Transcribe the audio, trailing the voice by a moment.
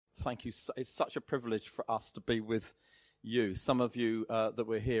Thank you. It's such a privilege for us to be with you. Some of you that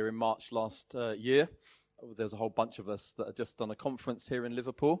were here in March last year, there's a whole bunch of us that have just done a conference here in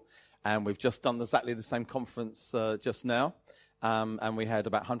Liverpool, and we've just done exactly the same conference just now, and we had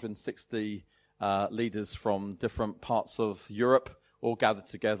about 160 leaders from different parts of Europe all gathered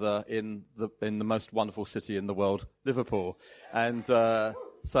together in the most wonderful city in the world, Liverpool. And so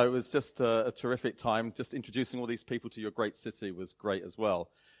it was just a terrific time. Just introducing all these people to your great city was great as well.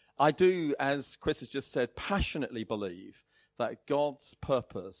 I do, as Chris has just said, passionately believe that God's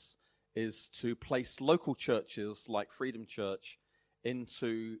purpose is to place local churches like Freedom Church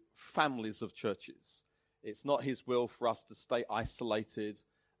into families of churches. It's not his will for us to stay isolated.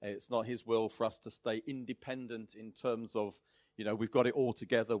 It's not his will for us to stay independent in terms of, we've got it all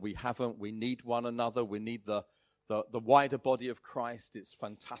together. We haven't. We need one another. We need the wider body of Christ. It's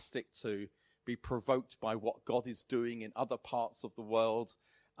fantastic to be provoked by what God is doing in other parts of the world,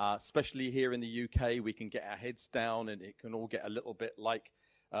 especially here in the UK. We can get our heads down and it can all get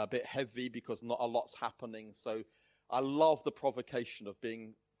a bit heavy because not a lot's happening. So I love the provocation of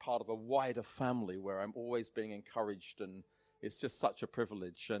being part of a wider family where I'm always being encouraged, and it's just such a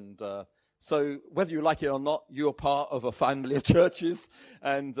privilege. And so whether you like it or not, you're part of a family of churches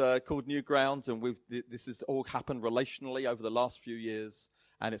and called New Ground, and this has all happened relationally over the last few years,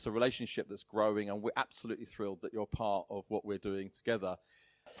 and it's a relationship that's growing, and we're absolutely thrilled that you're part of what we're doing together.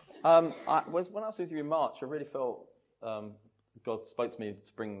 When I was with you in March, I really felt God spoke to me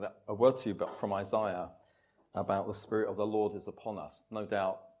to bring a word to you from Isaiah about the Spirit of the Lord is upon us. No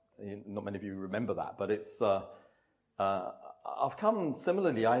doubt, not many of you remember that, but it's... I've come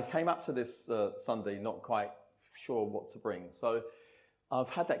similarly. I came up to this Sunday not quite sure what to bring. So I've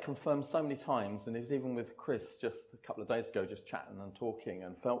had that confirmed so many times, and it was even with Chris just a couple of days ago, just chatting and talking,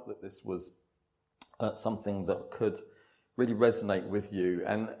 and felt that this was something that could really resonate with you.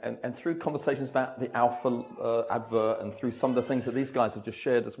 And through conversations about the Alpha advert and through some of the things that these guys have just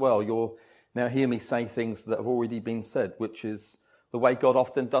shared as well, you'll now hear me say things that have already been said, which is the way God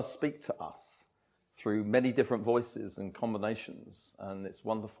often does speak to us, through many different voices and combinations, and it's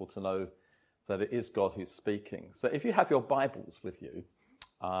wonderful to know that it is God who's speaking. So if you have your Bibles with you,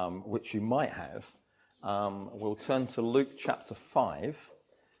 which you might have, we'll turn to Luke chapter 5,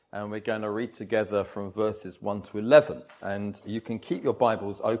 and we're going to read together from verses 1 to 11. And you can keep your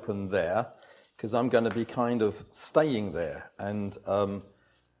Bibles open there, because I'm going to be kind of staying there and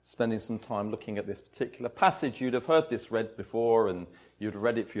spending some time looking at this particular passage. You'd have heard this read before, and you'd have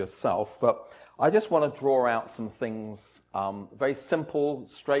read it for yourself, but I just want to draw out some things, very simple,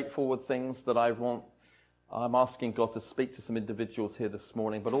 straightforward things that I'm asking God to speak to some individuals here this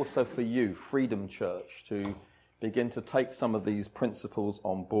morning, but also for you, Freedom Church, to begin to take some of these principles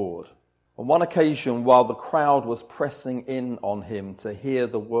on board. On one occasion, while the crowd was pressing in on him to hear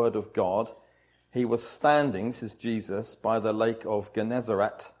the word of God, he was standing, this is Jesus, by the lake of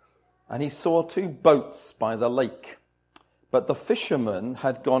Gennesaret, and he saw two boats by the lake. But the fishermen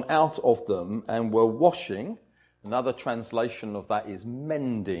had gone out of them and were washing. Another translation of that is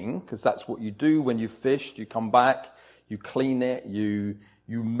mending, because that's what you do when you fished. You come back, you clean it, you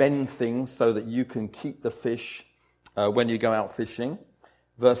mend things so that you can keep the fish when you go out fishing.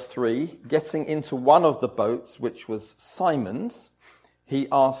 Verse 3, getting into one of the boats, which was Simon's, he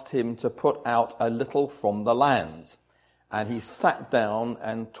asked him to put out a little from the land. And he sat down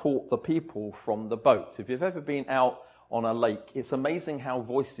and taught the people from the boat. If you've ever been out on a lake, it's amazing how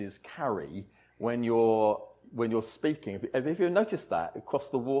voices carry when you're speaking. Have you noticed that across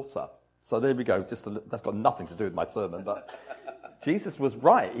the water? So there we go. That's got nothing to do with my sermon, but Jesus was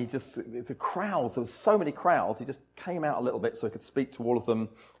right. The crowds, there were so many crowds, he just came out a little bit so he could speak to all of them,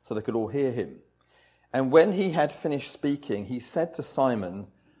 so they could all hear him. And when he had finished speaking, he said to Simon,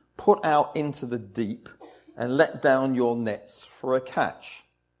 "Put out into the deep and let down your nets for a catch."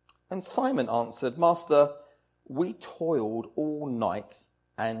 And Simon answered, "Master, we toiled all night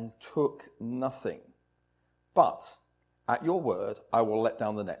and took nothing. But at your word, I will let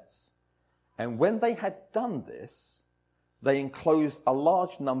down the nets." And when they had done this, they enclosed a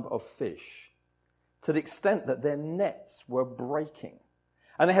large number of fish, to the extent that their nets were breaking.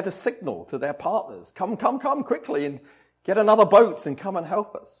 And they had to signal to their partners, come quickly and get another boat and come and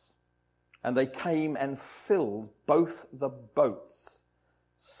help us. And they came and filled both the boats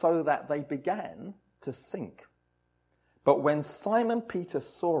so that they began to sink. But when Simon Peter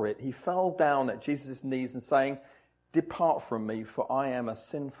saw it, he fell down at Jesus' knees and saying, "Depart from me, for I am a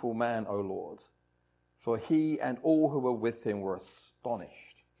sinful man, O Lord." For he and all who were with him were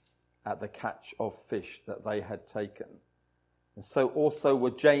astonished at the catch of fish that they had taken. And so also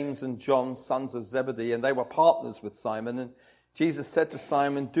were James and John, sons of Zebedee, and they were partners with Simon. And Jesus said to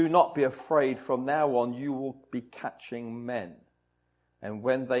Simon, "Do not be afraid. From now on you will be catching men." And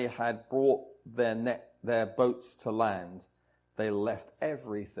when they had brought their boats to land, they left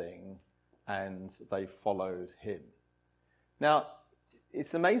everything and they followed him. Now,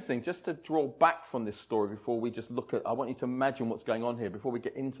 it's amazing, just to draw back from this story before we just look at, I want you to imagine what's going on here before we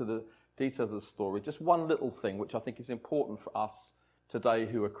get into the details of the story. Just one little thing which I think is important for us today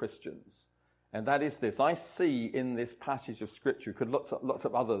who are Christians. And that is this. I see in this passage of Scripture, could lots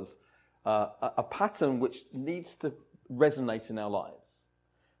of others, a pattern which needs to resonate in our lives.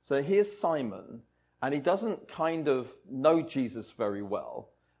 So here's Simon, and he doesn't kind of know Jesus very well,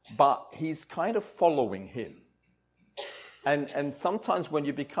 but he's kind of following him. And sometimes when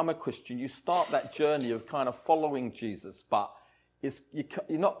you become a Christian, you start that journey of kind of following Jesus, but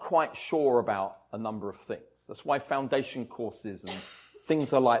you're not quite sure about a number of things. That's why foundation courses and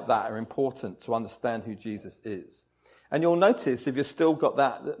things are like that are important to understand who Jesus is. And you'll notice, if you've still got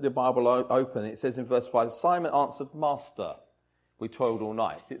the Bible open, it says in verse 5, Simon answered, "Master, we toiled all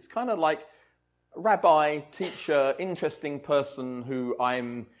night." It's kind of like rabbi, teacher, interesting person who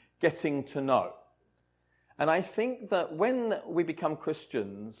I'm getting to know. And I think that when we become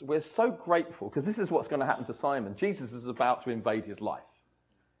Christians, we're so grateful, because this is what's going to happen to Simon. Jesus is about to invade his life.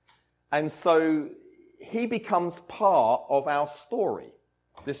 And so he becomes part of our story.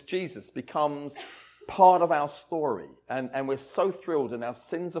 This Jesus becomes part of our story. And we're so thrilled, and our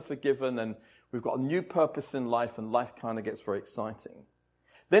sins are forgiven, and we've got a new purpose in life, and life kind of gets very exciting.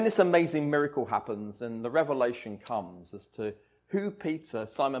 Then this amazing miracle happens, and the revelation comes as to who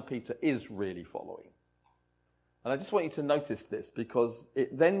Simon Peter, is really following. And I just want you to notice this, because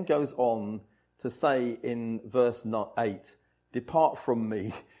it then goes on to say in verse 8, "Depart from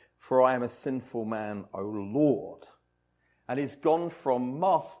me, for I am a sinful man, O Lord." And he's gone from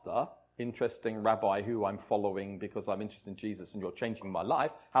master, interesting rabbi who I'm following because I'm interested in Jesus and you're changing my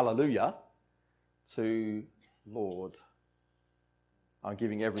life, hallelujah, to Lord, I'm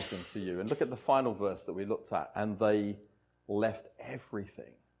giving everything to you. And look at the final verse that we looked at. And they left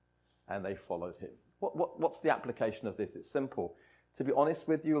everything and they followed him. What's the application of this? It's simple. To be honest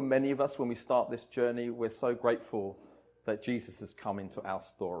with you, and many of us, when we start this journey, we're so grateful that Jesus has come into our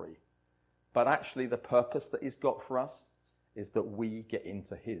story. But actually, the purpose that he's got for us is that we get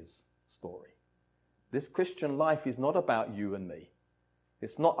into his story. This Christian life is not about you and me.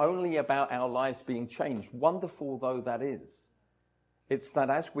 It's not only about our lives being changed, wonderful though that is. It's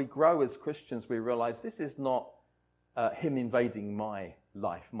that as we grow as Christians, we realize this is not him invading my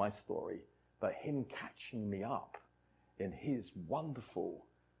life, my story, but him catching me up in his wonderful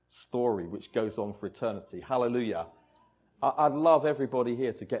story, which goes on for eternity. Hallelujah. I'd love everybody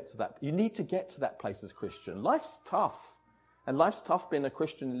here to get to that. You need to get to that place as Christian. Life's tough. And life's tough being a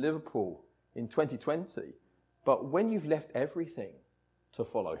Christian in Liverpool in 2020. But when you've left everything to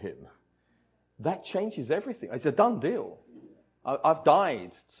follow him, that changes everything. It's a done deal. I've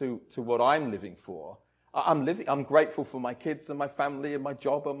died to what I'm living for. I'm grateful for my kids and my family and my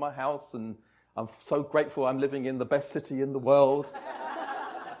job and my house, and I'm so grateful I'm living in the best city in the world.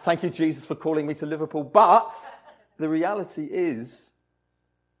 Thank you, Jesus, for calling me to Liverpool. But the reality is,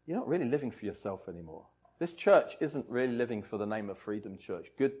 you're not really living for yourself anymore. This church isn't really living for the name of Freedom Church,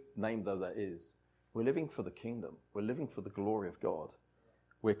 good name though that is. We're living for the kingdom. We're living for the glory of God.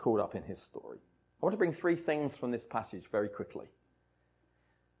 We're caught up in his story. I want to bring three things from this passage very quickly.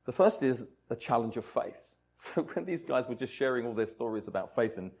 The first is the challenge of faith. So when these guys were just sharing all their stories about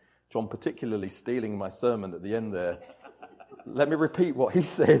faith, and John particularly stealing my sermon at the end there, let me repeat what he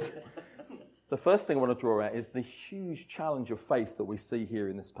said. The first thing I want to draw out is the huge challenge of faith that we see here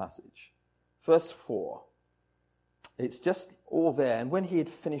in this passage. Verse 4. It's just all there. And when he had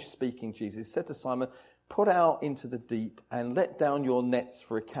finished speaking, Jesus said to Simon, "Put out into the deep and let down your nets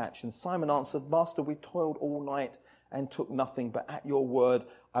for a catch." And Simon answered, "Master, we toiled all night and took nothing, but at your word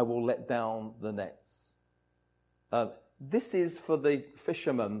I will let down the nets." This is for the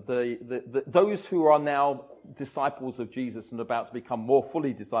fishermen, those who are now disciples of Jesus and about to become more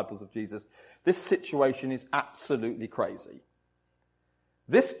fully disciples of Jesus. This situation is absolutely crazy.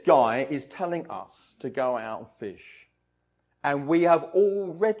 This guy is telling us to go out and fish. And we have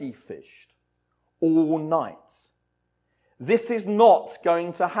already fished all night. This is not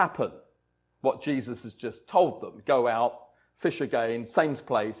going to happen, what Jesus has just told them. Go out, fish again, same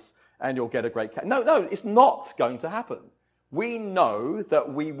place, and you'll get a great catch. No, it's not going to happen. We know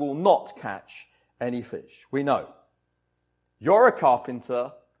that we will not catch any fish. We know. You're a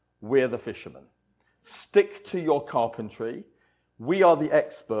carpenter, we're the fishermen. Stick to your carpentry. We are the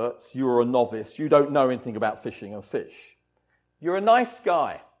experts, you're a novice, you don't know anything about fishing and fish. You're a nice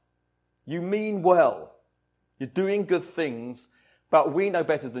guy. You mean well. You're doing good things, but we know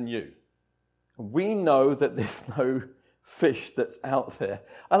better than you. We know that there's no fish that's out there.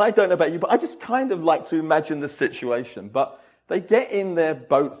 And I don't know about you, but I just kind of like to imagine the situation. But they get in their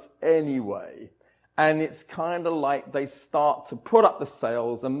boats anyway. And it's kind of like they start to put up the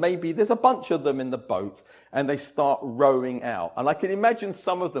sails, and maybe there's a bunch of them in the boat, and they start rowing out. And I can imagine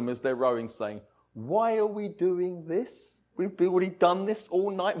some of them as they're rowing saying, why are we doing this? We've already done this all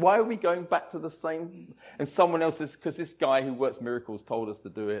night. Why are we going back to the same? And someone else is, because this guy who works miracles told us to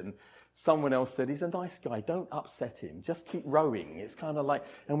do it, and someone else said, he's a nice guy, don't upset him, just keep rowing. It's kind of like,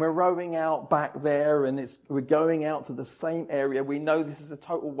 and we're rowing out back there, and we're going out to the same area. We know this is a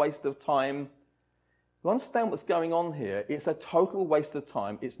total waste of time. You understand what's going on here? It's a total waste of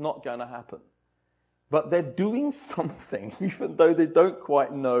time. It's not going to happen. But they're doing something, even though they don't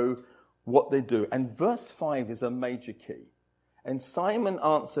quite know what they do. And verse 5 is a major key. And Simon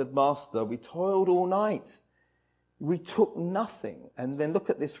answered, Master, we toiled all night. We took nothing. And then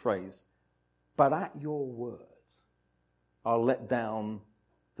look at this phrase. But at your word, I'll let down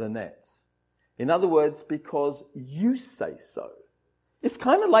the nets. In other words, because you say so. It's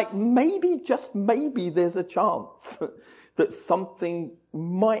kind of like maybe, just maybe, there's a chance that something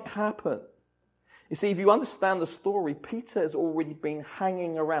might happen. You see, if you understand the story, Peter has already been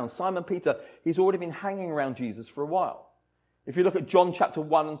hanging around. Simon Peter, he's already been hanging around Jesus for a while. If you look at John chapter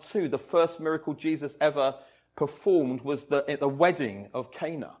 1 and 2, the first miracle Jesus ever performed was at the wedding of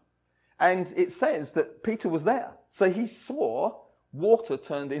Cana. And it says that Peter was there. So he saw water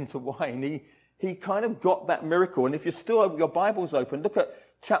turned into wine. He kind of got that miracle. And if you still have your Bibles open, look at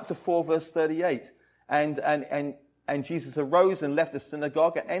chapter 4, verse 38. And Jesus arose and left the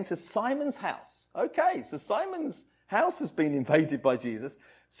synagogue and entered Simon's house. Okay, so Simon's house has been invaded by Jesus.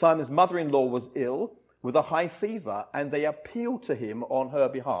 Simon's mother-in-law was ill with a high fever, and they appealed to him on her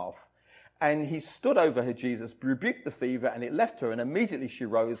behalf. And he stood over her, Jesus, rebuked the fever, and it left her, and immediately she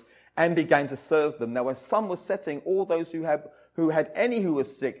rose and began to serve them. Now, as sun was setting, all those who had any who were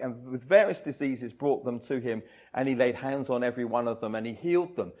sick and with various diseases brought them to him, and he laid hands on every one of them, and he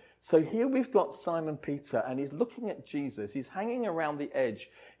healed them. So here we've got Simon Peter, and he's looking at Jesus. He's hanging around the edge.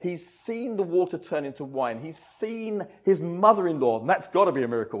 He's seen the water turn into wine. He's seen his mother-in-law, and that's got to be a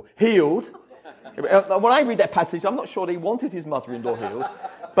miracle, healed. When I read that passage, I'm not sure that he wanted his mother-in-law healed.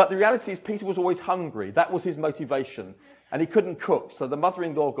 But the reality is Peter was always hungry. That was his motivation. And he couldn't cook. So the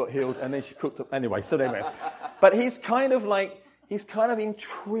mother-in-law got healed, and then she cooked up. Anyway, so anyway. But he's kind of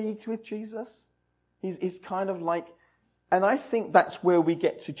intrigued with Jesus. He's kind of like, and I think that's where we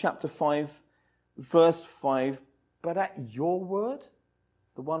get to chapter 5, verse 5. But at your word,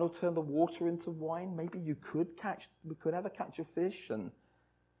 the one who turned the water into wine, maybe we could have a catch of fish. And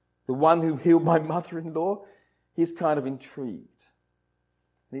the one who healed my mother-in-law, he's kind of intrigued.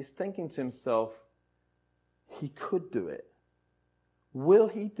 And he's thinking to himself, he could do it. Will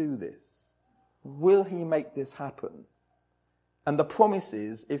he do this? Will he make this happen? And the promise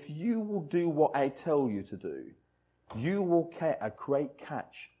is, if you will do what I tell you to do, you will get a great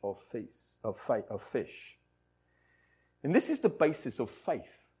catch of fish. And this is the basis of faith.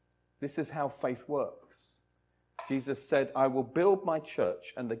 This is how faith works. Jesus said, I will build my church,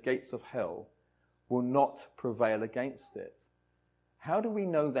 and the gates of hell will not prevail against it. How do we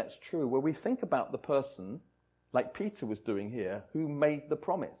know that's true? Well, we think about the person, like Peter was doing here, who made the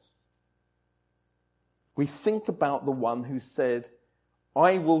promise. We think about the one who said,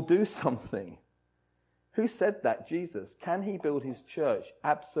 I will do something. Who said that? Jesus. Can he build his church?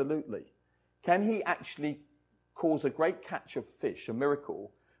 Absolutely. Can he actually cause a great catch of fish, a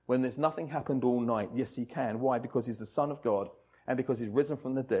miracle, when there's nothing happened all night? Yes, he can. Why? Because he's the Son of God, and because he's risen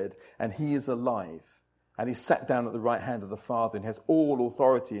from the dead, and he is alive. And he's sat down at the right hand of the Father and has all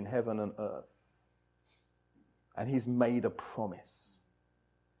authority in heaven and earth. And he's made a promise.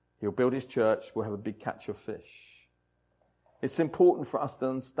 He'll build his church, we'll have a big catch of fish. It's important for us to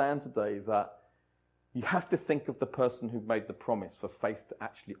understand today that you have to think of the person who made the promise for faith to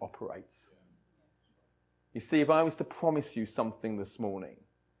actually operate. You see, if I was to promise you something this morning,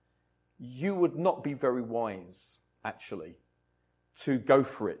 you would not be very wise, actually, to go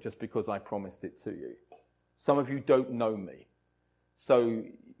for it just because I promised it to you. Some of you don't know me. So,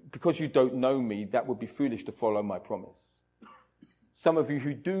 because you don't know me, that would be foolish to follow my promise. Some of you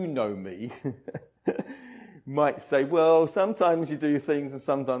who do know me might say, well, sometimes you do things and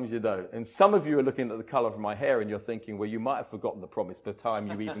sometimes you don't. And some of you are looking at the colour of my hair and you're thinking, well, you might have forgotten the promise by the time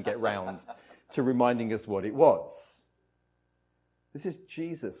you even get round to reminding us what it was. This is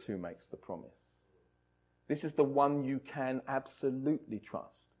Jesus who makes the promise. This is the one you can absolutely trust.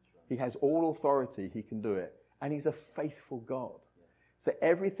 He has all authority. He can do it. And he's a faithful God. So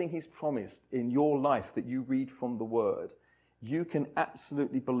everything he's promised in your life that you read from the Word, you can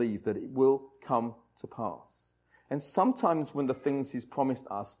absolutely believe that it will come to pass. And sometimes when the things he's promised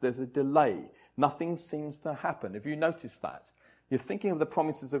us, there's a delay. Nothing seems to happen. Have you noticed that? You're thinking of the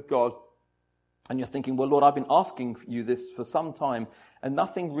promises of God, and you're thinking, well, Lord, I've been asking you this for some time, and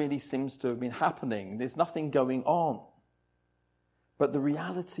nothing really seems to have been happening. There's nothing going on. But the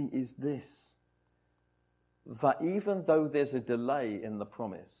reality is this, that even though there's a delay in the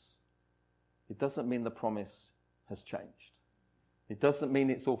promise, it doesn't mean the promise has changed. It doesn't mean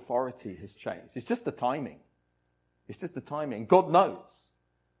its authority has changed. It's just the timing. It's just the timing. God knows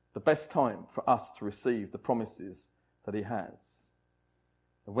the best time for us to receive the promises that he has.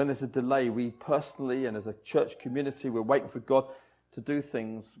 And when there's a delay, we personally and as a church community, we're waiting for God to do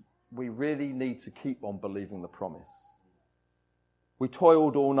things. We really need to keep on believing the promise. We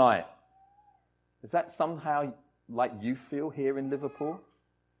toiled all night. Is that somehow like you feel here in Liverpool?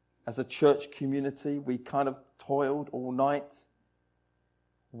 As a church community, we kind of toiled all night.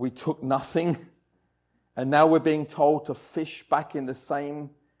 We took nothing. And now we're being told to fish back in the same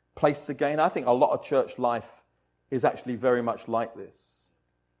place again. I think a lot of church life is actually very much like this.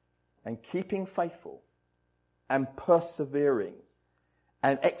 And keeping faithful and persevering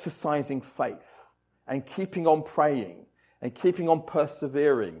and exercising faith and keeping on praying and keeping on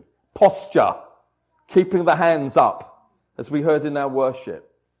persevering. Posture. Keeping the hands up, as we heard in our worship.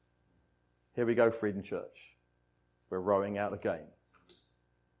 Here we go, Freedom Church. We're rowing out again.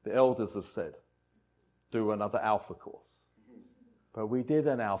 The elders have said, do another Alpha course. But we did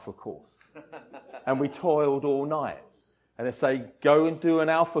an Alpha course. And we toiled all night. And they say, go and do an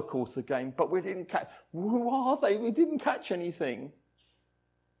Alpha course again. But we didn't catch. Who are they? We didn't catch anything.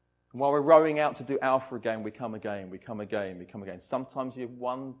 And while we're rowing out to do Alpha again, we come again, we come again, we come again. Sometimes you have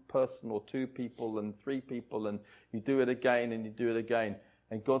one person or two people and three people, and you do it again and you do it again.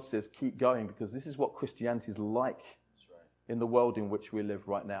 And God says, keep going, because this is what Christianity is like in the world in which we live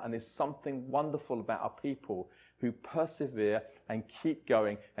right now. And there's something wonderful about our people who persevere and keep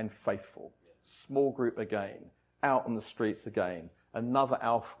going and faithful. Small group again, out on the streets again, another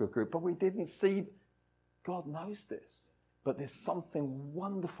Alpha group. But we didn't see, God knows this. But there's something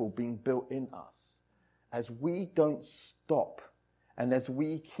wonderful being built in us as we don't stop and as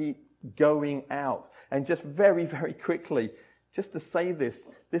we keep going out. And just very, very quickly, just to say this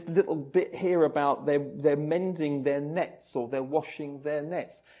little bit here about they're mending their nets or they're washing their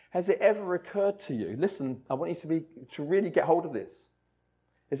nets. Has it ever occurred to you, listen, I want you to really get hold of this.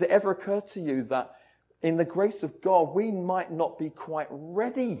 Has it ever occurred to you that in the grace of God, we might not be quite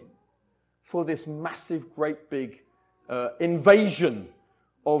ready for this massive, great big invasion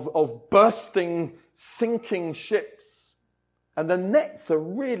of bursting, sinking ships. And the nets are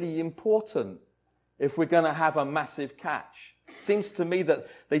really important if we're going to have a massive catch. Seems to me that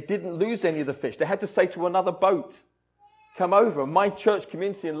they didn't lose any of the fish. They had to say to another boat, come over. My church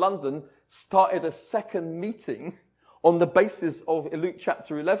community in London started a second meeting on the basis of Luke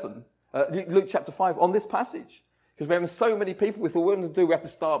chapter 5 on this passage. Because we're having so many people, we thought, what we're going to do,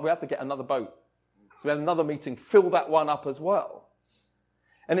 we have to get another boat. So we had another meeting, fill that one up as well.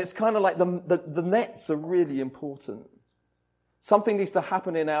 And it's kind of like the nets are really important. Something needs to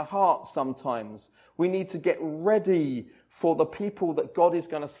happen in our hearts sometimes. We need to get ready for the people that God is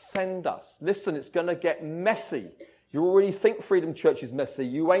going to send us. Listen, it's going to get messy. You already think Freedom Church is messy.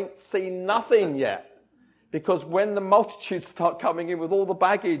 You ain't seen nothing yet. Because when the multitudes start coming in with all the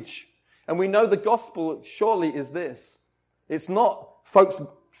baggage, and we know the gospel surely is this. It's not, folks,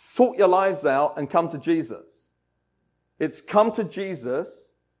 sort your lives out and come to Jesus. It's come to Jesus,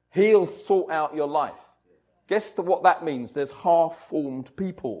 he'll sort out your life. Guess what that means? There's half-formed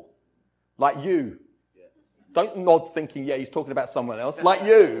people, like you. Don't nod thinking, yeah, he's talking about someone else, like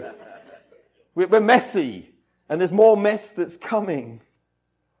you. We're messy, and there's more mess that's coming.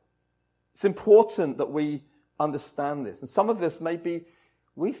 It's important that we understand this. And some of us maybe,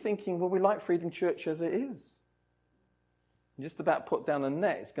 we're thinking, well, we like Freedom Church as it is. Just about put down a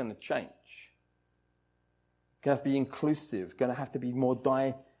net, it's going to change. It's going to have to be inclusive, going to have to be more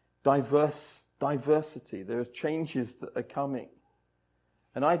diversity. There are changes that are coming.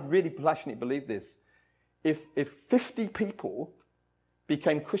 And I really passionately believe this. If 50 people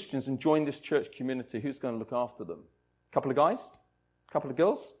became Christians and joined this church community, who's going to look after them? A couple of guys? A couple of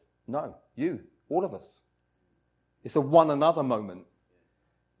girls? No, you, all of us. It's a one another moment.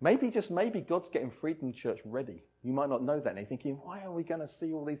 Maybe, just maybe, God's getting Freedom Church ready. You might not know that. And you're thinking, why are we going to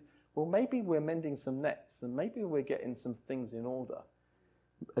see all these? Well, maybe we're mending some nets, and maybe we're getting some things in order.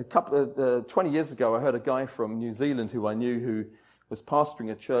 20 years ago, I heard a guy from New Zealand who I knew who was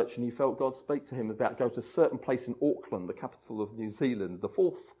pastoring a church, and he felt God speak to him about go to a certain place in Auckland, the capital of New Zealand, the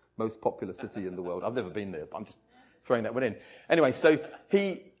fourth most popular city in the world. I've never been there, but I'm just throwing that one in. Anyway, so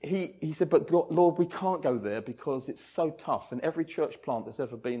he said, but God, Lord, we can't go there because it's so tough, and every church plant that's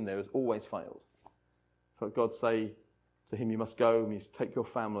ever been there has always failed. But God say to him, you must go, and you take your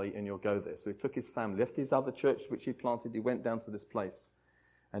family, and you'll go there. So he took his family, left his other church which he planted, he went down to this place,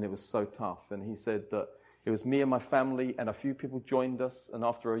 and it was so tough. And he said that it was me and my family, and a few people joined us, and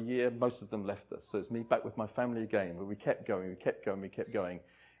after a year, most of them left us. So it's me back with my family again, but we kept going, we kept going, we kept going.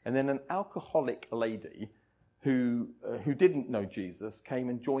 And then an alcoholic lady who didn't know Jesus came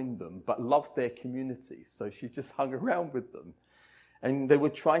and joined them, but loved their community. So she just hung around with them. And they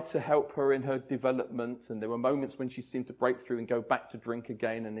would try to help her in her development, and there were moments when she seemed to break through and go back to drink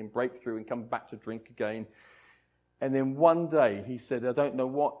again, and then break through and come back to drink again. And then one day, he said, I don't know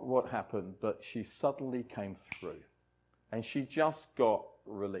what happened, but she suddenly came through. And she just got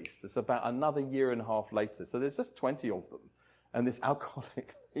released. It's about another year and a half later. So there's just 20 of them. And this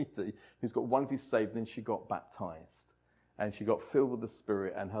alcoholic lady who's got one of you saved, then she got baptized. And she got filled with the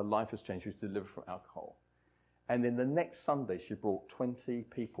Spirit, and her life has changed. She was delivered from alcohol. And then the next Sunday, she brought 20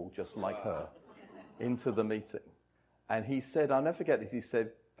 people just like her into the meeting. And he said, I'll never forget this,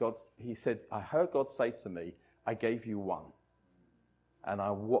 he said, I heard God say to me, I gave you one. And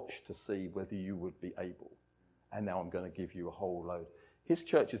I watched to see whether you would be able. And now I'm going to give you a whole load. His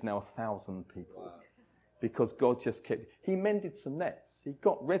church is now 1,000 people. Wow. Because God just kept, he mended some nets. He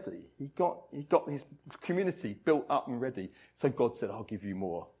got ready. He got his community built up and ready. So God said, I'll give you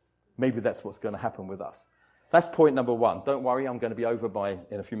more. Maybe that's what's going to happen with us. That's point number one. Don't worry, I'm going to be over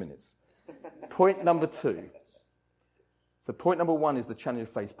in a few minutes. Point number two. So point number one is the challenge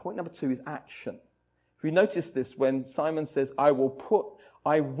of faith. Point number two is action. If you notice this, when Simon says, I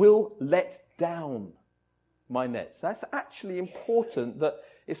will let down my nets. That's actually important, that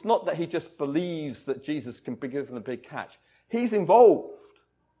it's not that he just believes that Jesus can be given a big catch. He's involved.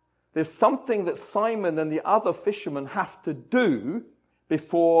 There's something that Simon and the other fishermen have to do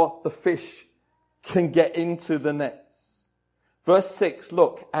before the fish can get into the nets. Verse 6,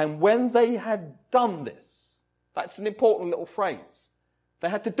 look, and when they had done this, that's an important little phrase. They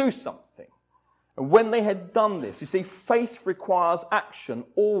had to do something. And when they had done this, you see, faith requires action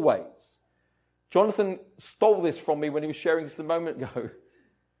always. Jonathan stole this from me when he was sharing this a moment ago.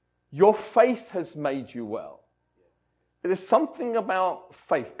 Your faith has made you well. There's something about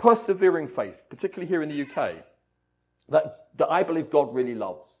faith, persevering faith, particularly here in the UK, that I believe God really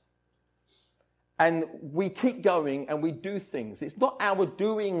loves. And we keep going and we do things. It's not our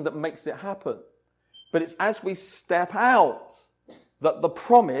doing that makes it happen, but it's as we step out that the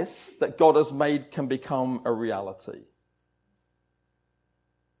promise that God has made can become a reality.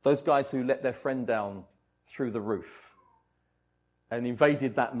 Those guys who let their friend down through the roof and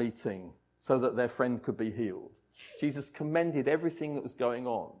invaded that meeting so that their friend could be healed. Jesus commended everything that was going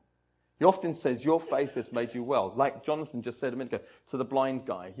on. He often says, your faith has made you well. Like Jonathan just said a minute ago to the blind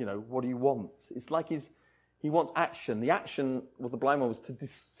guy, what do you want? It's like he wants action. The action with the blind one was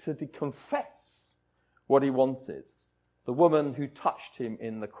to confess what he wanted. The woman who touched him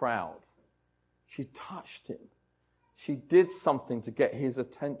in the crowd, she touched him. She did something to get his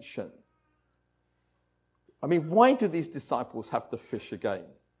attention. I mean, why do these disciples have to fish again?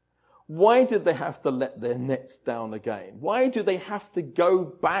 Why did they have to let their nets down again? Why do they have to go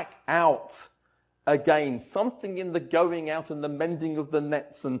back out again? Something in the going out and the mending of the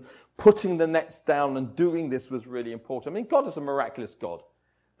nets and putting the nets down and doing this was really important. I mean, God is a miraculous God.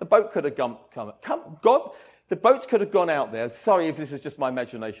 The boat could have the boats could have gone out there. Sorry if this is just my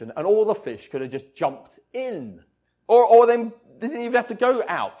imagination. And all the fish could have just jumped in. Or they didn't even have to go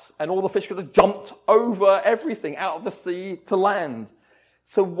out. And all the fish could have jumped over everything out of the sea to land.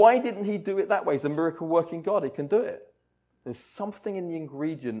 So why didn't he do it that way? He's a miracle-working God. He can do it. There's something in the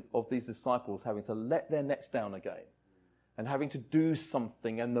ingredient of these disciples having to let their nets down again and having to do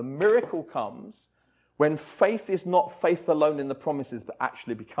something. And the miracle comes when faith is not faith alone in the promises, but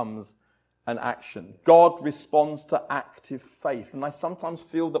actually becomes an action. God responds to active faith. And I sometimes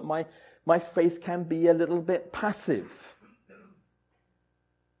feel that my faith can be a little bit passive.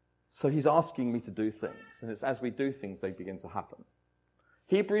 So he's asking me to do things. And it's as we do things, they begin to happen.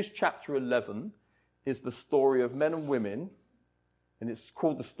 Hebrews chapter 11 is the story of men and women, and it's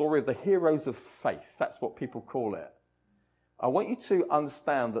called the story of the heroes of faith. That's what people call it. I want you to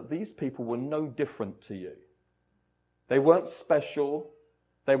understand that these people were no different to you. They weren't special.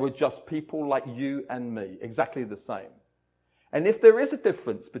 They were just people like you and me, exactly the same. And if there is a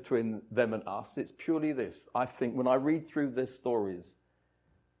difference between them and us, it's purely this. I think when I read through their stories,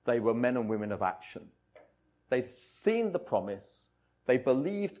 they were men and women of action. They'd seen the promise. They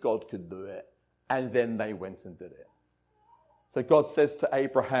believed God could do it, and then they went and did it. So God says to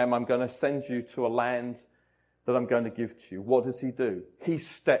Abraham, I'm going to send you to a land that I'm going to give to you. What does he do? He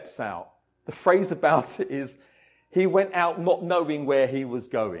steps out. The phrase about it is, he went out not knowing where he was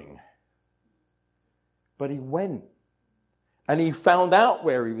going. But he went. And he found out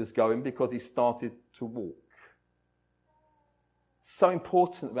where he was going because he started to walk. So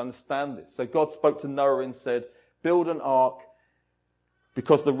important that we understand this. So God spoke to Noah and said, build an ark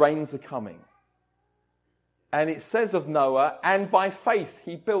because the rains are coming. And it says of Noah, and by faith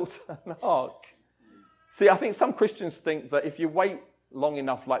he built an ark. See, I think some Christians think that if you wait long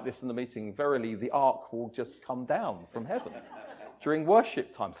enough like this in the meeting, verily the ark will just come down from heaven. During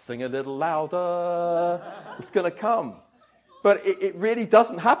worship time, sing a little louder, it's going to come. But it really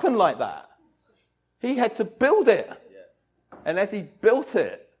doesn't happen like that. He had to build it. And as he built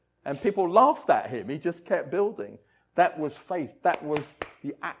it, and people laughed at him, he just kept building. That was faith. That was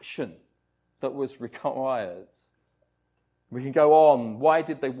the action that was required. We can go on. Why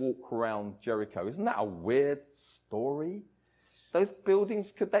did they walk around Jericho? Isn't that a weird story? Those buildings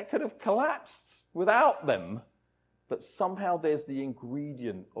could have collapsed without them. But somehow there's the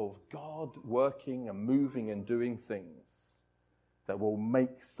ingredient of God working and moving and doing things that will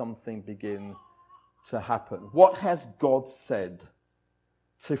make something begin to happen. What has God said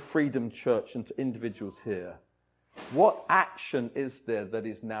to Freedom Church and to individuals here? What action is there that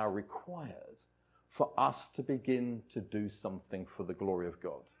is now required for us to begin to do something for the glory of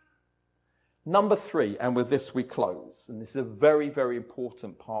God? Number 3, and with this we close, and this is a very, very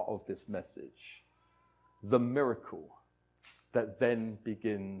important part of this message, the miracle that then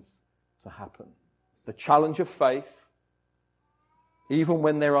begins to happen. The challenge of faith, even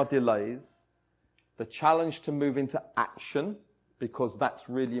when there are delays, the challenge to move into action, because that's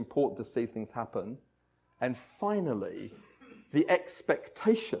really important to see things happen, and finally, the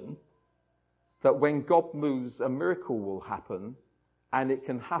expectation that when God moves, a miracle will happen, and it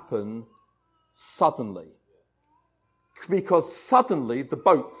can happen suddenly. Because suddenly the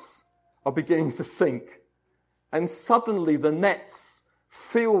boats are beginning to sink, and suddenly the nets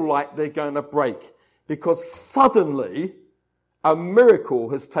feel like they're going to break, because suddenly a miracle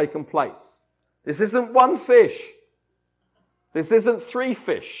has taken place. This isn't one fish. This isn't 3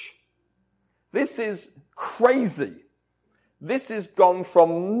 fish. This is crazy. This has gone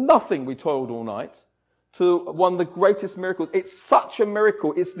from nothing, we toiled all night, to one of the greatest miracles. It's such a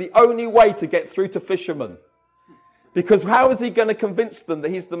miracle. It's the only way to get through to fishermen. Because how is he going to convince them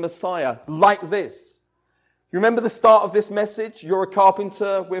that he's the Messiah like this? You remember the start of this message? You're a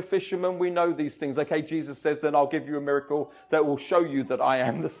carpenter, we're fishermen, we know these things. Okay, Jesus says, then I'll give you a miracle that will show you that I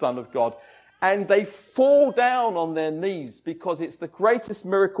am the Son of God. And they fall down on their knees because it's the greatest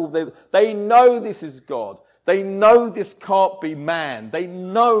miracle. They know this is God. They know this can't be man. They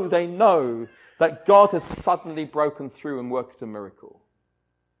know that God has suddenly broken through and worked a miracle.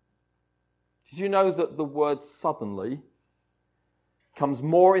 Did you know that the word suddenly comes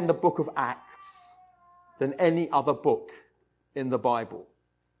more in the book of Acts than any other book in the Bible?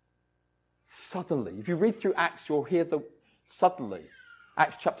 Suddenly. If you read through Acts, you'll hear the suddenly.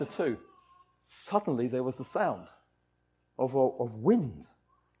 Acts chapter 2. Suddenly there was the sound of wind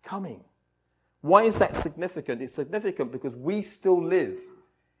coming. Why is that significant? It's significant because we still live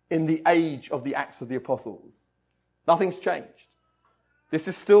in the age of the Acts of the Apostles. Nothing's changed. This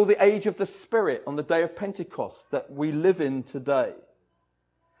is still the age of the Spirit on the day of Pentecost that we live in today.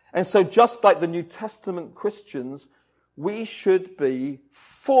 And so just like the New Testament Christians, we should be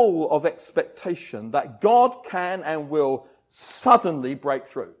full of expectation that God can and will suddenly break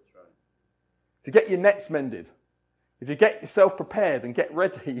through. If you get your nets mended, if you get yourself prepared and get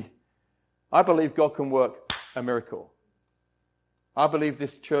ready, I believe God can work a miracle. I believe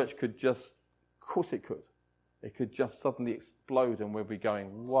this church could just, of course it could. It could just suddenly explode and we'll be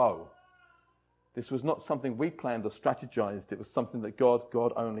going, whoa. This was not something we planned or strategized. It was something that God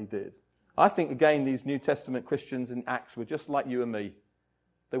only did. I think, again, these New Testament Christians in Acts were just like you and me.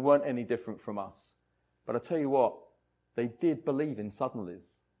 They weren't any different from us. But I tell you what, they did believe in suddenlies.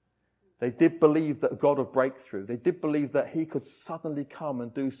 They did believe that God would break through. They did believe that he could suddenly come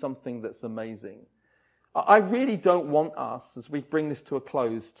and do something that's amazing. I really don't want us, as we bring this to a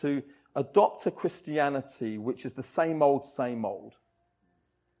close, to adopt a Christianity which is the same old, same old.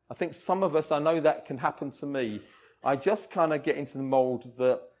 I think some of us, I know that can happen to me. I just kind of get into the mold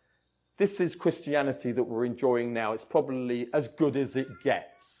that this is Christianity that we're enjoying now. It's probably as good as it gets.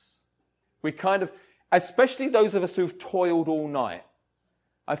 We kind of, especially those of us who've toiled all night,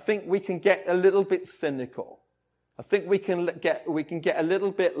 I think we can get a little bit cynical. I think we can get a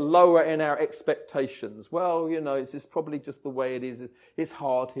little bit lower in our expectations. Well, it's probably just the way it is. It's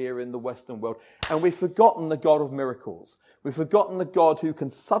hard here in the Western world. And we've forgotten the God of miracles. We've forgotten the God who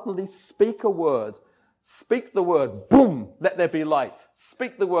can suddenly speak a word. Speak the word, boom, let there be light.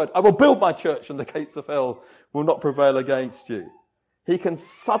 Speak the word, I will build my church and the gates of hell will not prevail against you. He can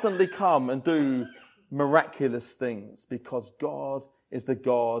suddenly come and do miraculous things because God is the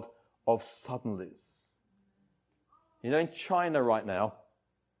God of suddenlies. In China right now,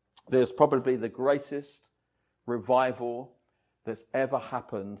 there's probably the greatest revival that's ever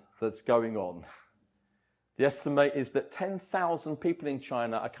happened that's going on. The estimate is that 10,000 people in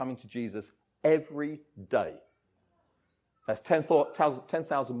China are coming to Jesus every day. That's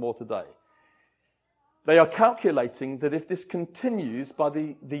 10,000 more today. They are calculating that if this continues by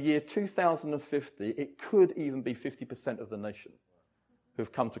the year 2050, it could even be 50% of the nation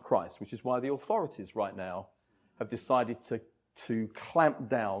who've come to Christ, which is why the authorities right now have decided to clamp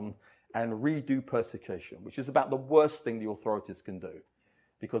down and redo persecution, which is about the worst thing the authorities can do.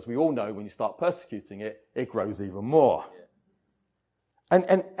 Because we all know when you start persecuting it, it grows even more.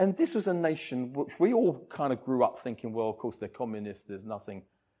 And this was a nation which we all kind of grew up thinking, well, of course, they're communists, there's nothing.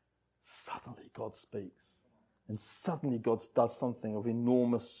 Suddenly God speaks. And suddenly God does something of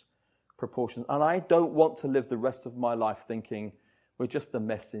enormous proportions. And I don't want to live the rest of my life thinking, we're just a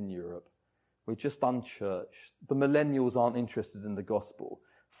mess in Europe. We're just unchurched. The millennials aren't interested in the gospel.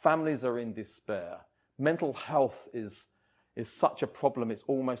 Families are in despair. Mental health is such a problem, it's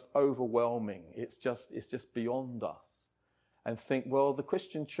almost overwhelming. It's just beyond us. And think, well, the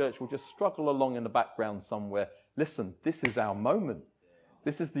Christian church will just struggle along in the background somewhere. Listen, this is our moment.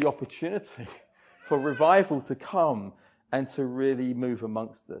 This is the opportunity for revival to come and to really move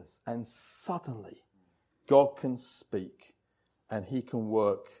amongst us. And suddenly, God can speak and he can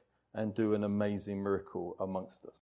work and do an amazing miracle amongst us.